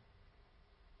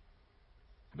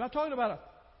 I'm not talking about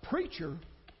a preacher,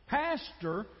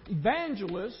 pastor,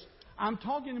 evangelist. I'm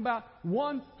talking about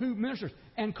one who ministers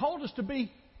and called us to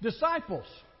be disciples.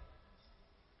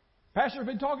 Pastor has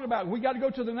been talking about we got to go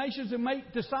to the nations and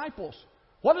make disciples.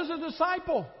 What is a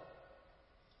disciple?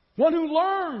 One who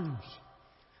learns.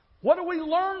 What do we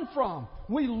learn from?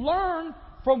 We learn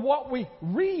from what we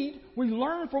read. We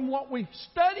learn from what we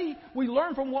study. We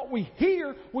learn from what we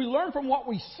hear. We learn from what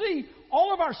we see.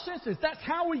 All of our senses. That's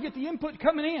how we get the input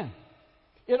coming in.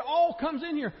 It all comes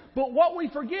in here. But what we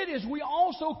forget is we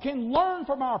also can learn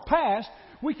from our past.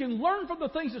 We can learn from the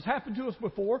things that's happened to us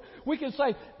before. We can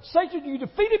say, Satan, you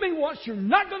defeated me once. You're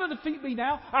not going to defeat me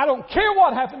now. I don't care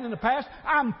what happened in the past.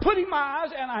 I'm putting my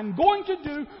eyes and I'm going to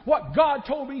do what God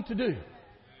told me to do.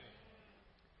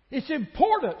 It's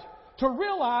important to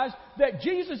realize that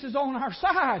Jesus is on our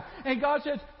side. And God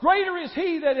says, greater is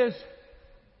He that is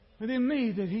within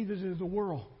me than he that is in the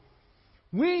world.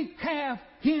 We have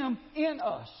Him in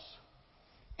us.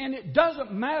 And it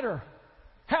doesn't matter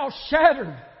how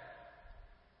shattered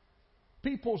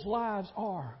people's lives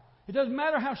are. It doesn't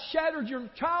matter how shattered your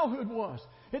childhood was.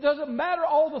 It doesn't matter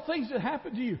all the things that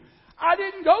happened to you. I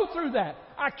didn't go through that.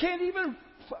 I can't even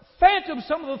phantom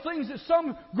some of the things that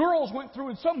some girls went through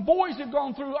and some boys have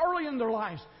gone through early in their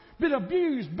lives. Been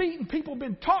abused, beaten, people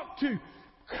been talked to,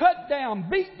 cut down,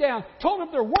 beat down, told them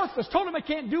they're worthless, told them they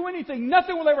can't do anything,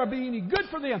 nothing will ever be any good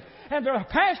for them. And their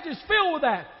past is filled with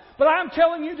that. But I'm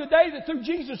telling you today that through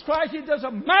Jesus Christ, it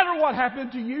doesn't matter what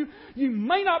happened to you. You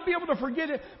may not be able to forget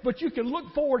it, but you can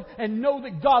look forward and know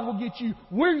that God will get you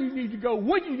where you need to go,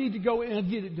 when you need to go, and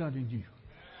get it done in you.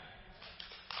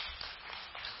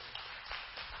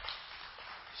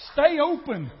 Stay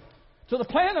open to the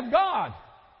plan of God.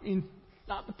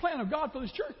 Not the plan of God for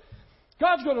this church.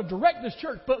 God's going to direct this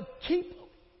church, but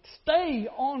stay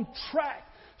on track.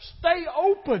 Stay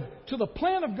open to the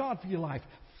plan of God for your life.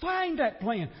 Find that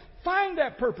plan. Find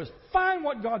that purpose. Find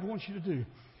what God wants you to do.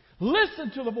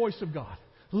 Listen to the voice of God.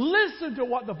 Listen to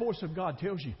what the voice of God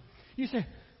tells you. You say,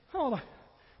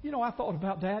 I thought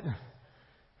about that.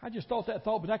 I just thought that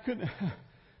thought, but I couldn't.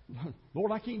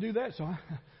 Lord, I can't do that, so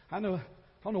I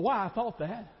don't know why I thought that.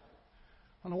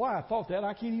 I don't know why I thought that.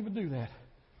 I can't even do that.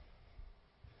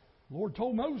 The Lord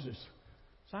told Moses,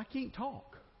 so I can't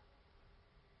talk.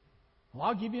 Well,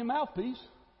 I'll give you a mouthpiece.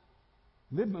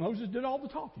 Then Moses did all the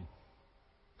talking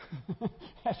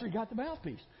after he got the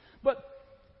mouthpiece. But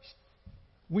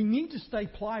we need to stay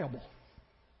pliable.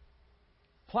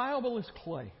 Pliable as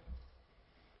clay.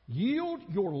 Yield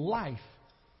your life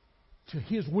to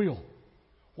His will,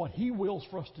 what He wills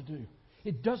for us to do.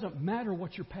 It doesn't matter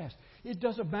what your past. It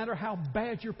doesn't matter how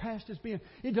bad your past has been.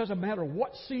 It doesn't matter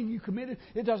what sin you committed.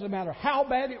 It doesn't matter how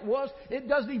bad it was. It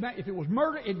doesn't even matter if it was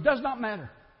murder. It does not matter.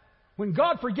 When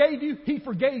God forgave you, He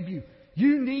forgave you.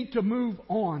 You need to move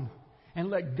on and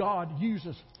let God use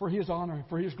us for His honor and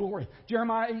for His glory.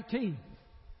 Jeremiah 18.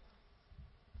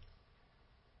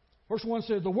 Verse 1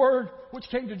 says, the word which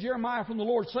came to Jeremiah from the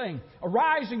Lord, saying,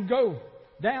 arise and go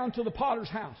down to the potter's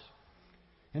house.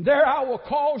 And there I will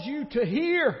cause you to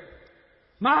hear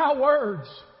my words.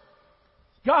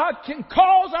 God can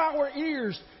cause our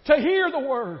ears to hear the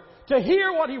Word, to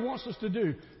hear what He wants us to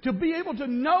do, to be able to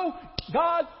know,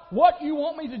 God, what you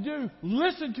want me to do.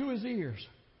 Listen to His ears.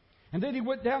 And then He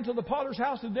went down to the potter's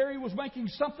house, and there He was making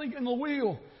something in the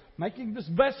wheel, making this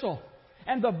vessel.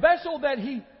 And the vessel that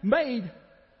He made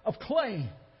of clay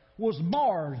was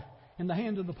marred in the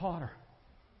hand of the potter.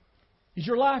 Has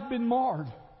your life been marred?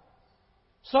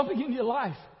 Something in your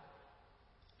life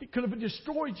that could have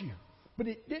destroyed you. But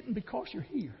it didn't because you're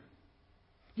here.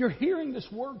 You're hearing this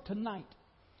word tonight.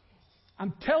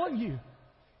 I'm telling you,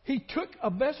 He took a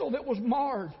vessel that was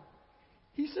marred.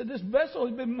 He said this vessel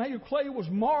had been made of clay, was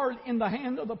marred in the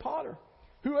hand of the potter.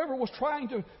 Whoever was trying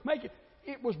to make it,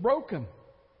 it was broken.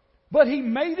 But He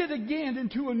made it again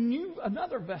into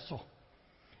another vessel.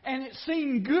 And it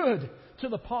seemed good to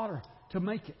the potter to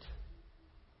make it.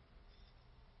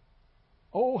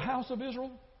 O house of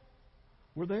Israel,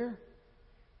 we're there.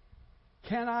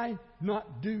 Can I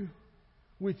not do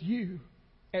with you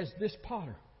as this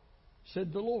potter,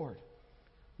 said the Lord.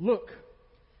 Look,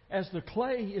 as the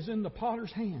clay is in the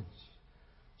potter's hands,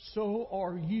 so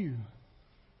are you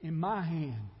in my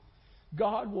hand.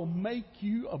 God will make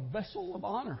you a vessel of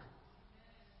honor.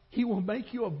 He will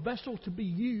make you a vessel to be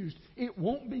used. It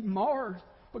won't be marred,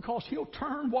 because He'll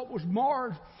turn what was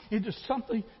marred into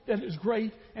something that is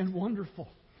great and wonderful.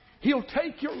 He'll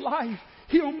take your life,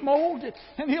 He'll mold it,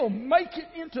 and He'll make it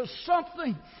into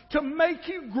something to make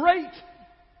you great.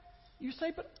 You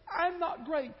say, but I'm not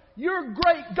great. You're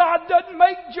great. God doesn't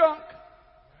make junk.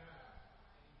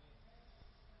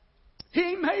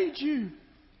 He made you.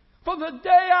 From the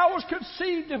day I was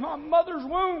conceived in my mother's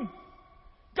womb,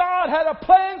 God had a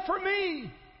plan for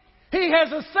me. He has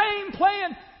the same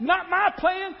plan, not my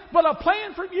plan, but a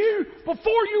plan for you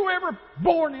before you were ever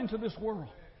born into this world.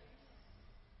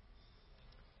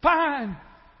 Find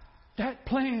that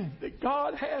plan that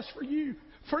God has for you.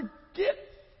 Forget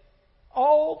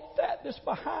all that's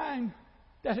behind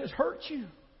that has hurt you.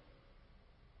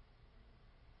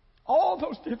 All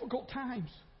those difficult times.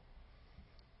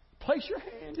 Place your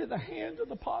hand in the hand of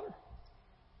the potter.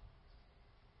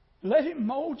 Let Him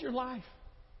mold your life.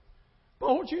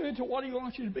 Mold you into what He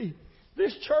wants you to be.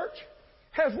 This church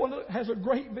has a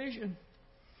great vision.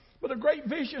 But a great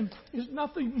vision is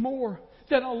nothing more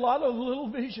than a lot of little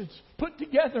visions put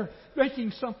together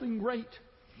making something great.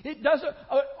 It doesn't.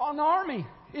 An army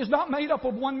is not made up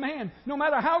of one man, no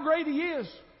matter how great he is.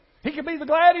 He could be the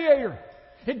gladiator.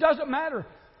 It doesn't matter.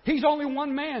 He's only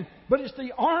one man, but it's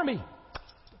the army.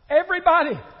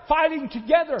 Everybody fighting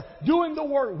together, doing the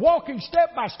work, walking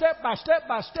step by step by step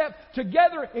by step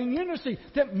together in unity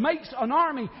that makes an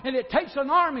army. And it takes an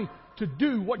army to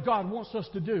do what God wants us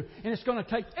to do. And it's going to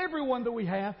take everyone that we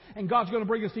have, and God's going to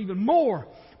bring us even more.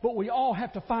 But we all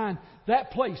have to find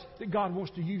that place that God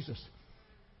wants to use us.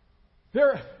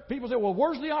 People say, well,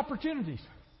 where's the opportunities?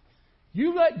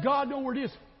 You let God know where it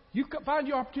is. You find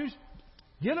your opportunities.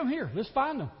 Get them here. Let's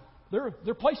find them. There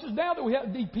are places now that we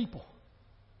need people.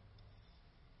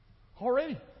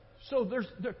 Already. So there's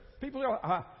people there.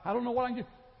 I don't know what I can do.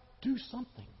 Do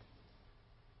something.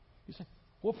 You say,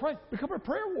 well, pray. Become a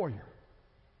prayer warrior.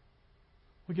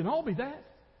 We can all be that.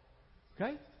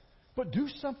 Okay? But do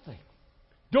something.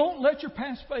 Don't let your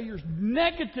past failures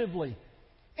negatively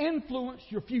influence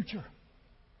your future.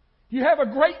 You have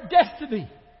a great destiny.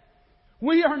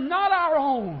 We are not our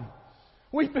own.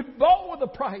 We've been bought with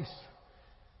a price.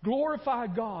 Glorify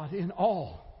God in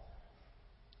all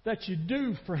that you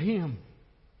do for Him.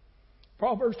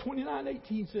 Proverbs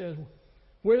 29:18 says,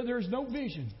 where there is no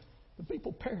vision, the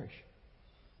people perish.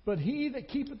 But he that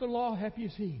keepeth the law, happy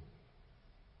is he.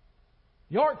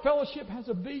 The Ark Fellowship has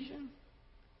a vision,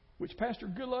 which Pastor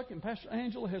Goodluck and Pastor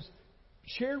Angela has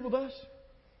shared with us.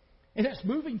 And it's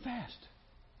moving fast.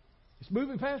 It's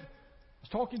moving fast. I was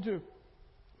talking to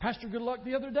Pastor Goodluck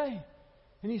the other day,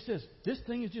 and he says, this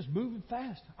thing is just moving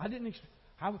fast.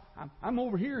 I'm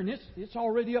over here, and it's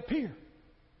already up here.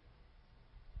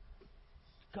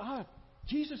 God,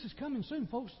 Jesus is coming soon,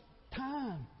 folks.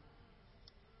 Time.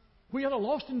 We got a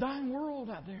lost and dying world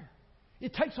out there.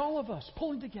 It takes all of us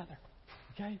pulling together.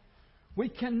 Okay? We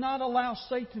cannot allow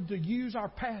Satan to use our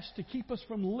past to keep us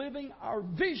from living our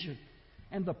vision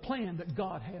and the plan that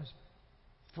God has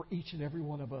for each and every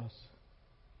one of us.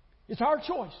 It's our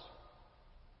choice.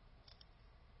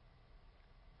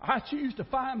 I choose to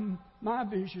find my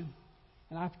vision,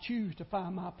 and I choose to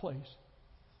find my place.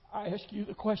 I ask you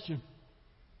the question,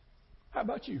 how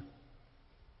about you?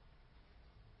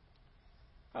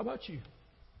 How about you?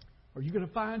 Are you going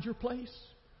to find your place?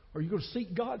 Are you going to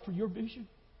seek God for your vision?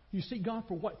 You seek God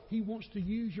for what He wants to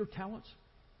use, your talents?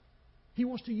 He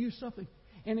wants to use something.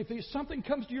 And if something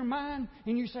comes to your mind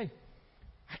and you say,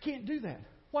 I can't do that.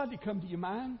 Why did it come to your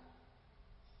mind?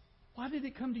 Why did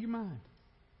it come to your mind?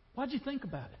 Why did you think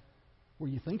about it? Were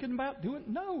you thinking about doing it?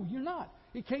 No, you're not.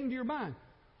 It came to your mind.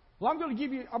 Well, I'm going to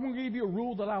give you a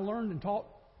rule that I learned and taught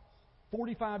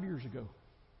 45 years ago.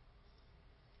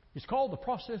 It's called the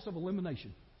process of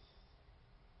elimination.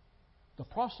 The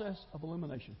process of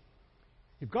elimination.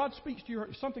 If God speaks to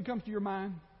if something comes to your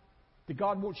mind that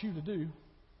God wants you to do,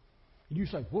 and you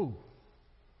say, whoa,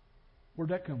 Where'd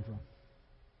that come from?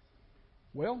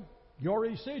 Well, you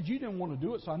already said you didn't want to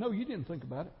do it, so I know you didn't think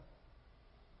about it.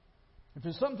 If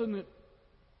it's something that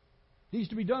needs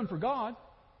to be done for God,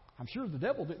 I'm sure the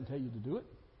devil didn't tell you to do it.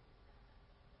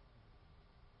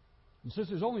 And since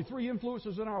there's only 3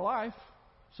 influences in our life,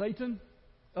 Satan,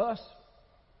 us,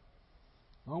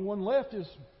 the only one left is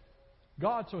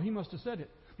God, so He must have said it.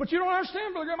 But you don't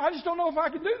understand, Brother Graham. I just don't know if I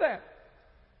can do that.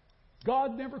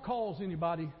 God never calls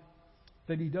anybody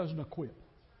that He doesn't equip.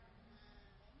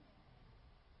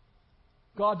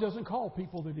 God doesn't call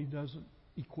people that He doesn't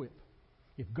equip.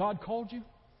 If God called you,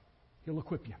 He'll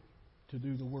equip you to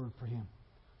do the Word for Him.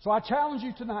 So I challenge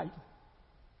you tonight.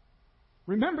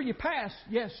 Remember your past,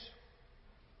 yes.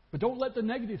 But don't let the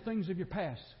negative things of your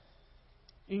past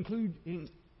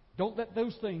don't let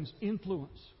those things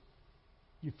influence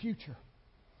your future.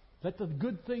 Let the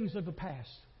good things of the past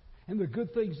and the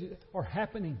good things that are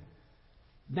happening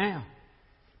now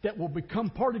that will become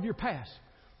part of your past.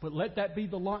 But let that be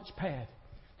the launch pad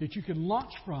that you can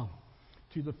launch from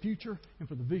to the future and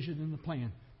for the vision and the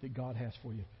plan that God has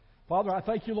for you. Father, I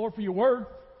thank you, Lord, for your word.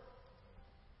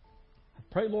 I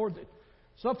pray, Lord, that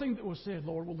something that was said,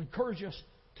 Lord, will encourage us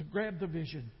to grab the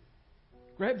vision.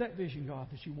 Grab that vision, God,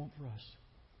 that you want for us.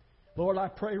 Lord, I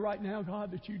pray right now,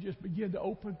 God, that you just begin to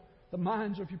open the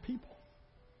minds of your people.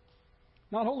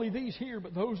 Not only these here,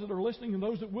 but those that are listening and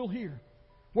those that will hear.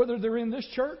 Whether they're in this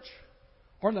church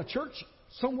or in a church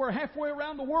somewhere halfway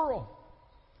around the world.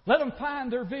 Let them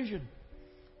find their vision.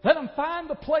 Let them find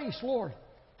the place, Lord,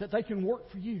 that they can work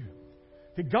for you.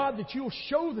 That God, that you'll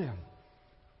show them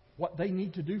what they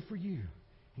need to do for you.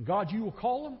 And God, you will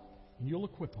call them and you'll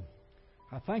equip them.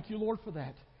 I thank you, Lord, for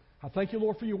that. I thank you,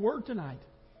 Lord, for your word tonight.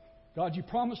 God, you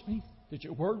promised me that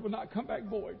your word would not come back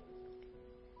void.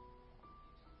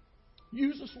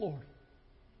 Use us, Lord,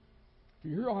 for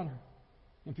your honor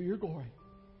and for your glory.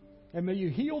 And may you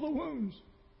heal the wounds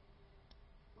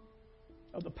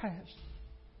of the past.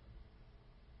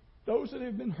 Those that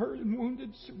have been hurt and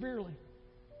wounded severely.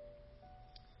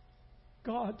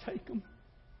 God, take them.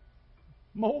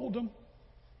 Mold them.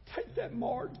 Take that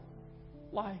marred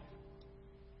life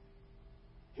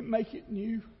and make it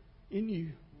new in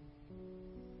you.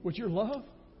 With your love,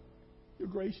 your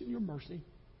grace, and your mercy.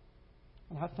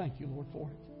 And I thank you, Lord, for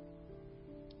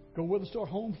it. Go with us to our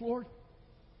homes, Lord.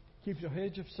 Keep your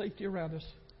hedge of safety around us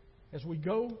as we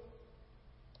go.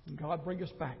 And God, bring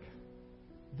us back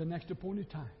at the next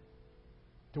appointed time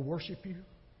to worship you,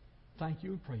 thank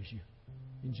you, and praise you.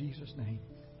 In Jesus' name.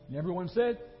 And everyone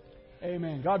said,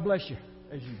 amen. God bless you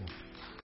as you go.